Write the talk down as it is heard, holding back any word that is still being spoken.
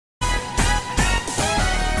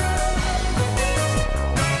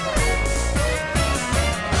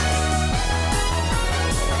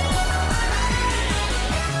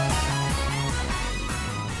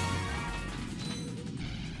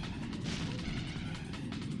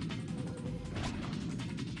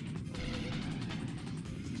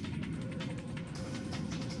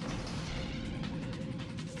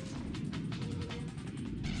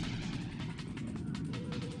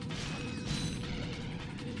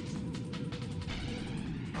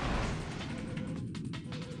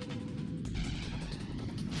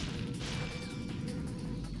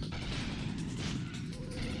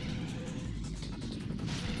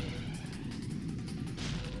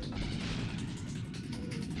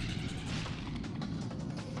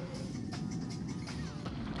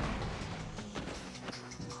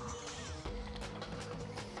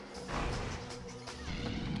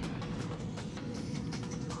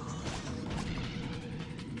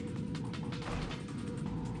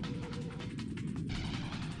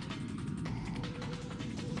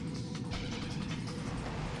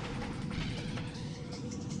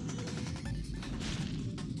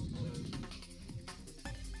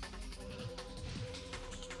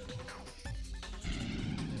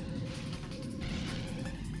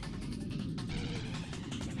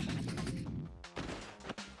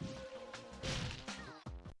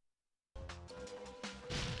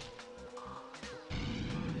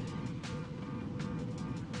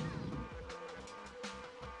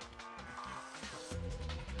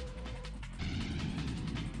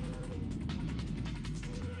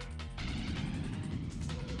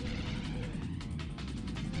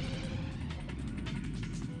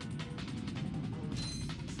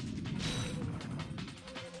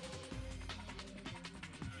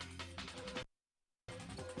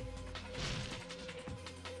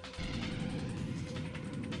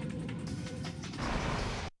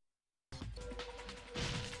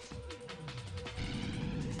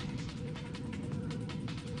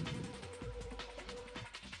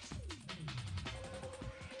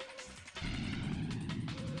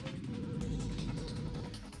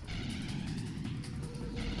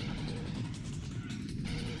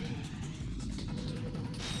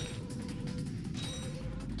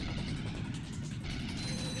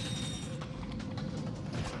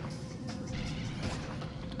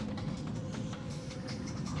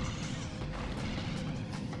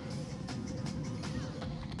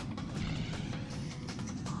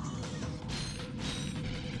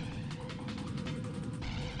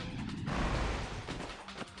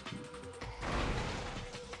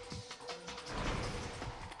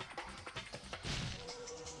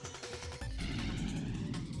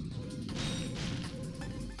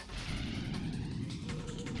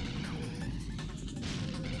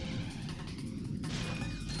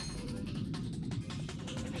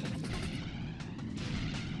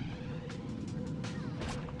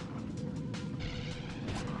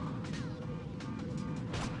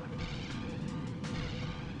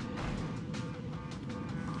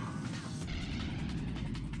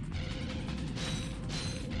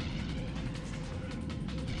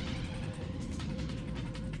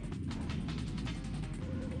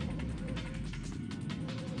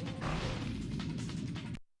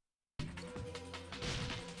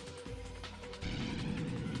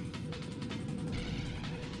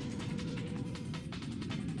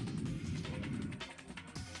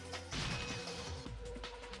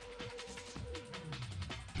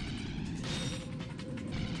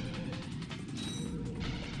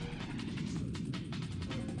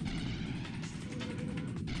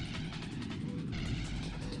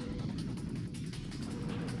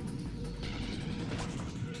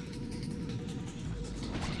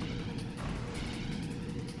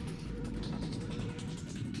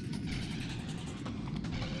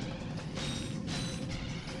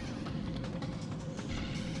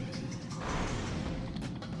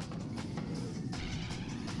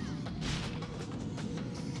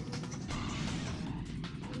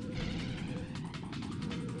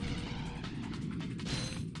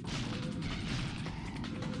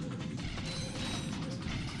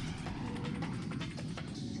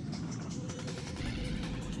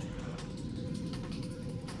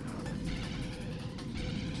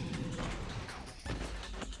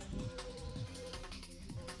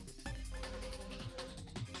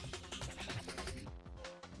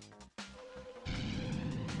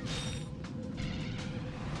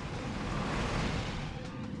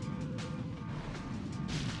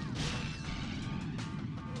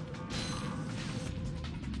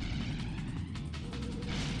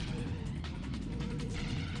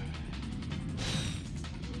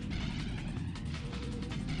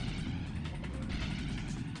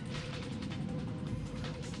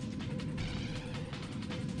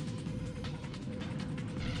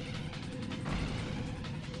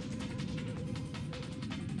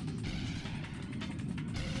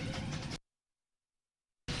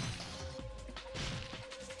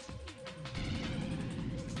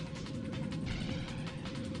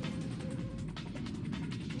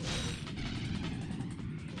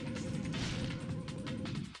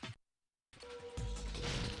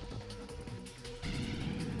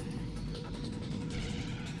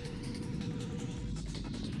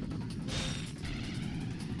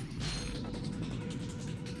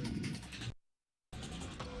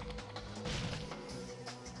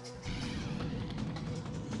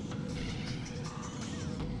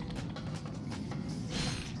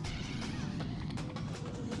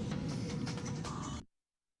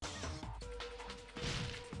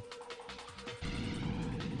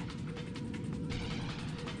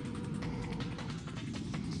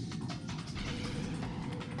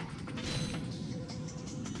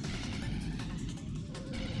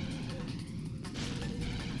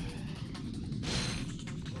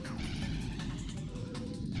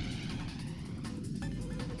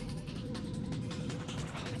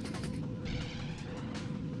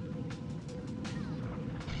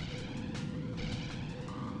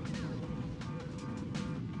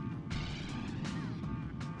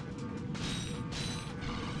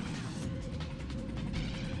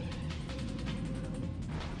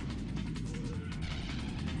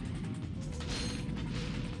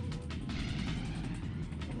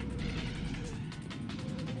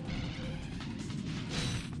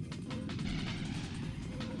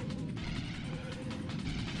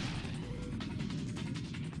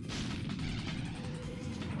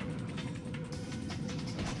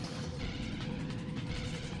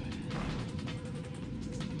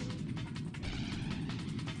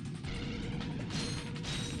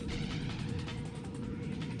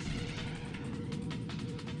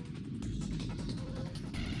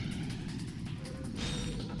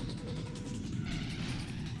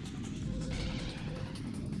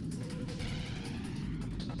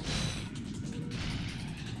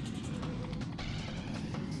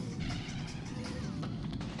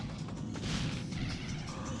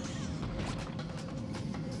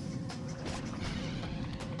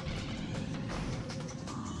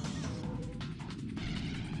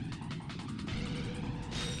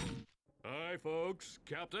folks,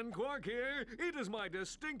 Captain Quark here. It is my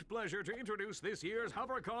distinct pleasure to introduce this year's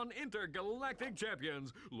HoverCon Intergalactic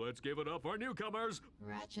Champions. Let's give it up for newcomers,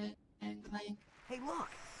 Ratchet and Clank. Hey, look,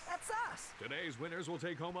 that's us! Today's winners will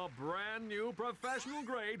take home a brand new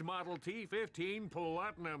professional-grade Model T15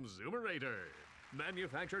 Platinum Zoomerator.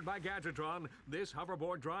 Manufactured by Gadgetron, this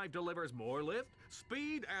hoverboard drive delivers more lift,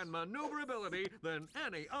 speed, and maneuverability than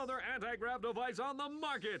any other anti-grav device on the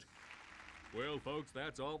market. Well, folks,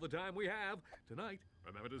 that's all the time we have. Tonight,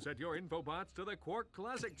 remember to set your infobots to the Quark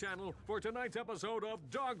Classic channel for tonight's episode of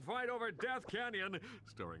Dogfight Over Death Canyon,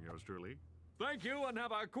 starring yours truly. Thank you and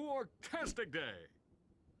have a Quark-tastic day.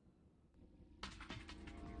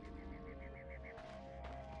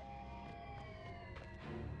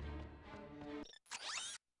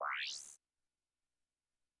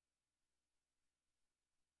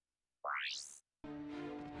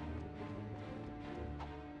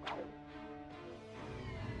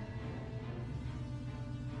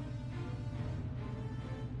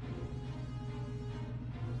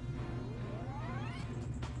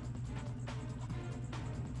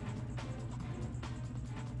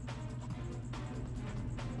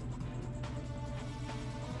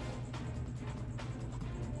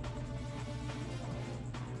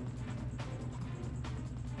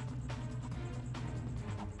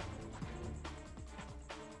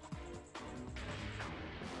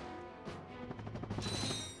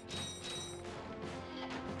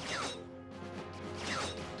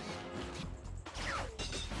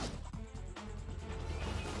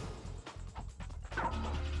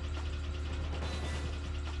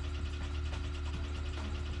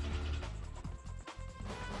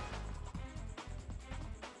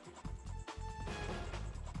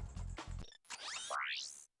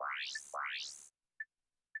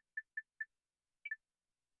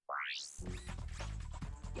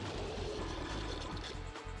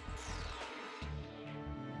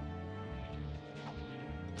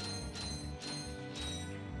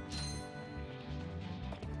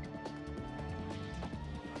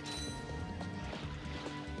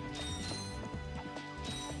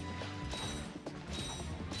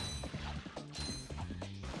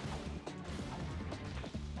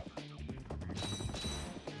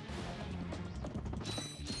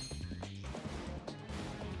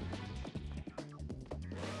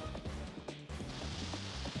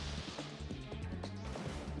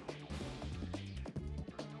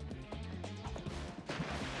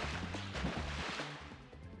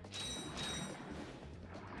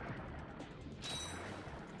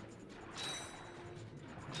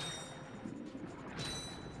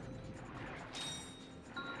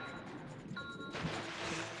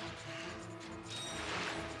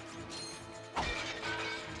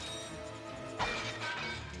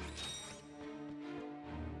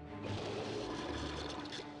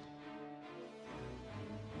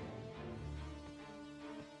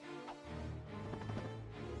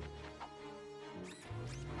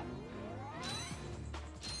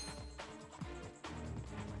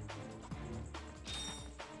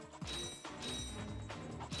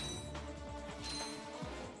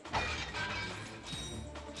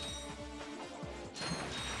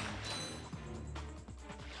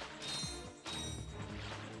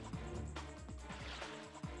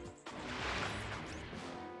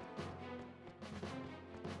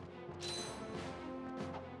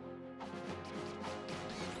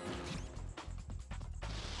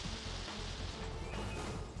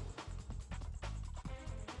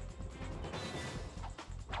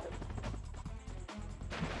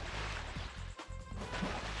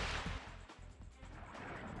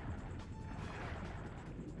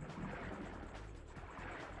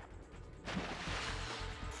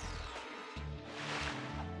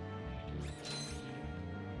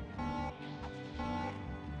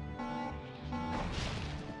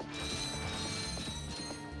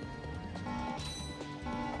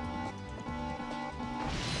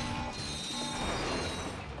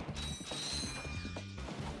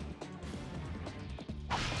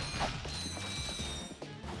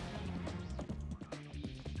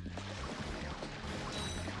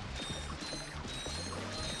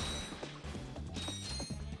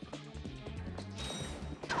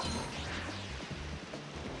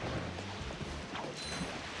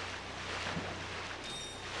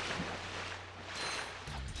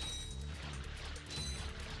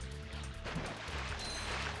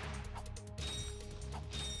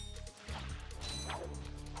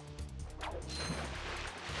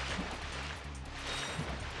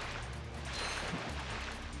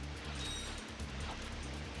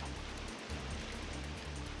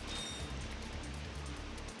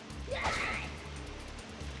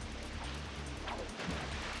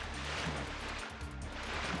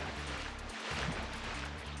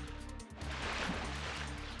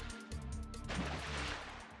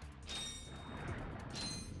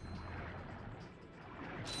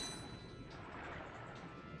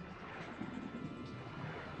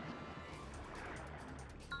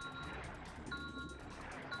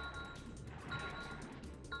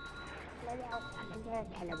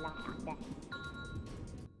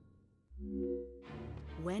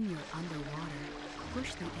 When you're underwater,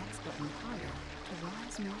 push the X button harder to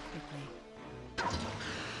rise more quickly.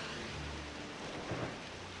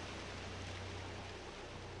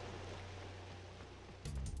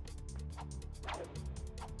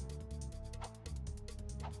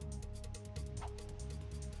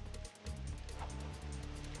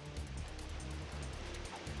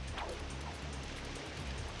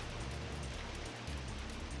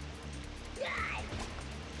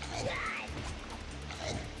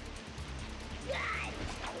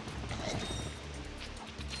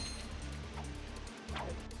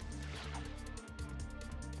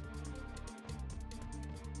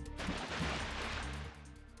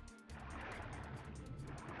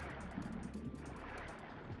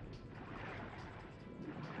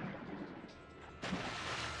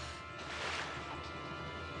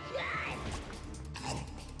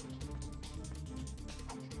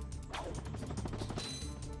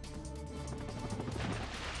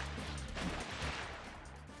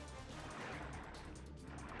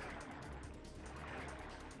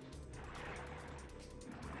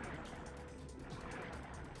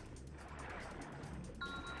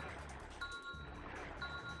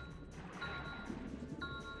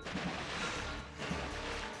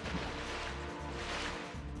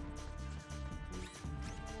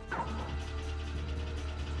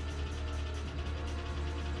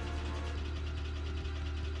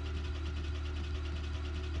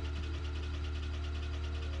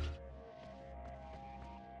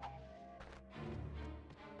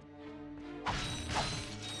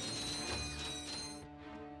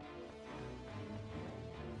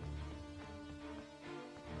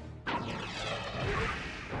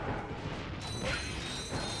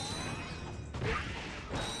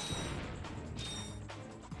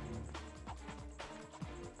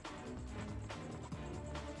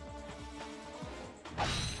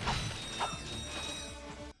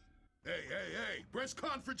 Press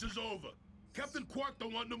conference is over. Captain Quark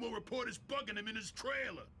don't want no more reporters bugging him in his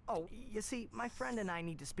trailer. Oh, you see, my friend and I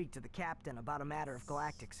need to speak to the captain about a matter of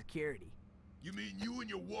galactic security. You mean you and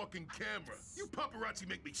your walking camera? You paparazzi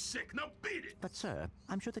make me sick. Now beat it! But, sir,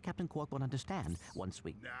 I'm sure the Captain Quark will understand once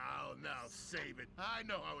we... Now, save it. I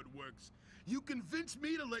know how it works. You convince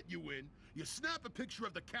me to let you in, you snap a picture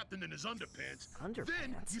of the captain in his underpants,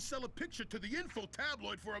 then you sell a picture to the info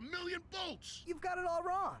tabloid for $1 million bolts! You've got it all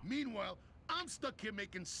wrong! Meanwhile, I'm stuck here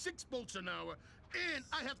making 6 bolts an hour, and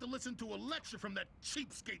I have to listen to a lecture from that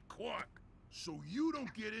cheapskate Quark. So you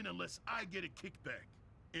don't get in unless I get a kickback.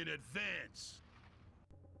 In advance.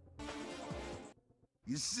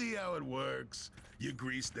 You see how it works? You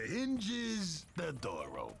grease the hinges, the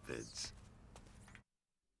door opens.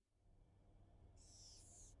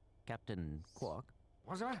 Captain Quark?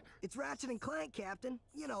 What's that? It's Ratchet and Clank, Captain.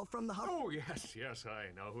 You know, from the... Oh, yes,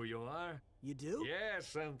 I know who you are. You do?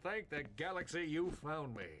 Yes, and thank the galaxy you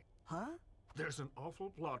found me. Huh? There's an awful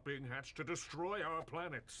plot being hatched to destroy our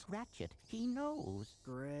planets. Ratchet, he knows.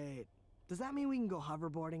 Great. Does that mean we can go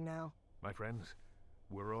hoverboarding now? My friends,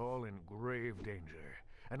 we're all in grave danger,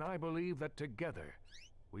 and I believe that together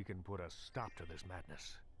we can put a stop to this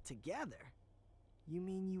madness. Together? You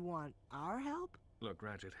mean you want our help? Look,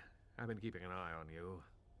 Ratchet, I've been keeping an eye on you.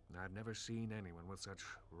 I've never seen anyone with such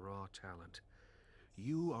raw talent.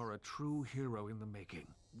 You are a true hero in the making.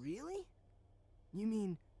 Really? You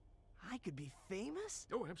mean I could be famous?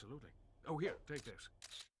 Oh, absolutely. Oh, here, take this.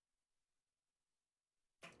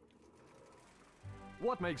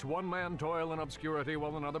 What makes one man toil in obscurity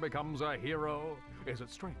while another becomes a hero? Is it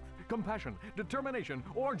strength, compassion, determination,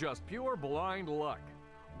 or just pure blind luck?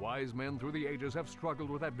 Wise men through the ages have struggled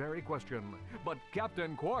with that very question, but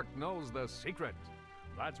Captain Quark knows the secret.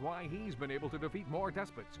 That's why he's been able to defeat more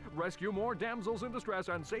despots, rescue more damsels in distress,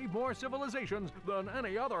 and save more civilizations than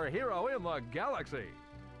any other hero in the galaxy.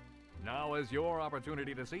 Now is your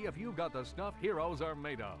opportunity to see if you've got the stuff heroes are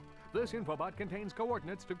made of. This infobot contains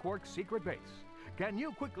coordinates to Quark's secret base. Can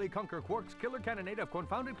you quickly conquer Quark's killer cannonade of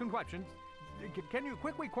confounded contraptions? Can you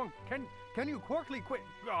quickly quit?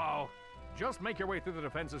 Oh, just make your way through the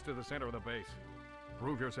defenses to the center of the base.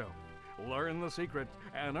 Prove yourself, learn the secret,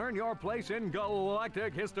 and earn your place in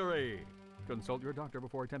galactic history. Consult your doctor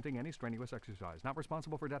before attempting any strenuous exercise. Not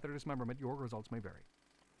responsible for death or dismemberment. Your results may vary.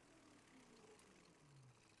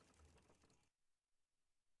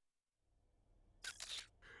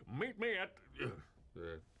 Meet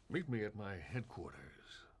me at my headquarters.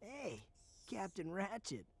 Hey, Captain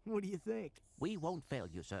Ratchet, what do you think? We won't fail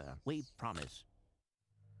you, sir. We promise.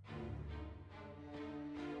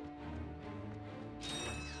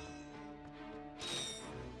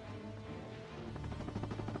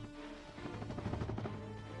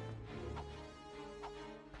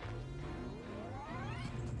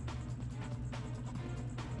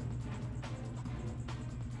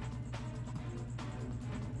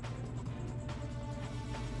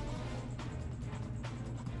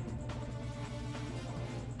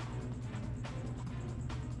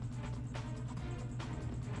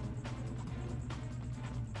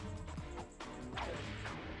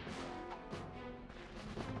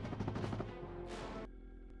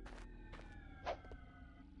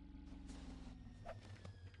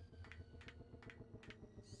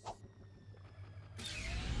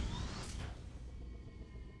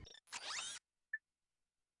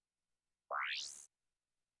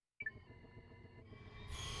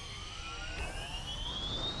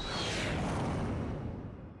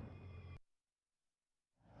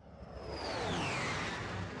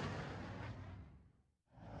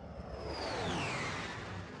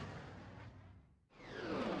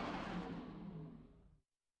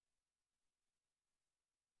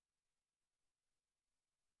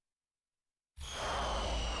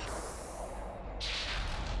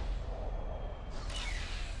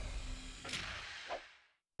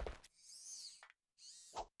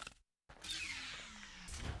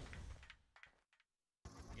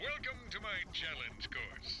 Welcome to my challenge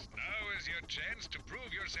course. Now is your chance to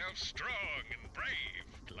prove yourself strong and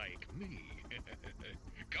brave, like me.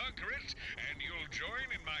 Conquer it, and you'll join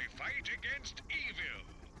in my fight against evil.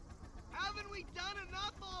 Haven't we done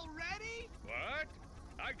enough already? What?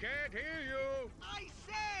 I can't hear you. I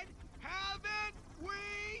said, haven't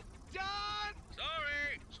we done?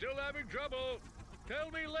 Sorry, still having trouble.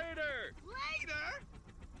 Tell me later. Later?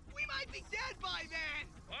 We might be dead by then.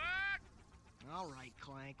 What? All right,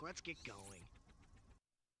 Clank, let's get going.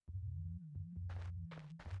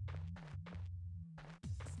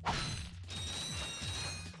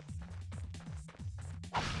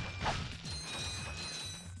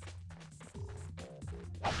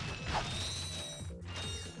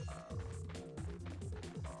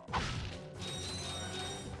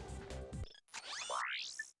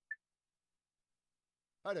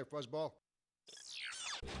 Hi there, Fuzzball.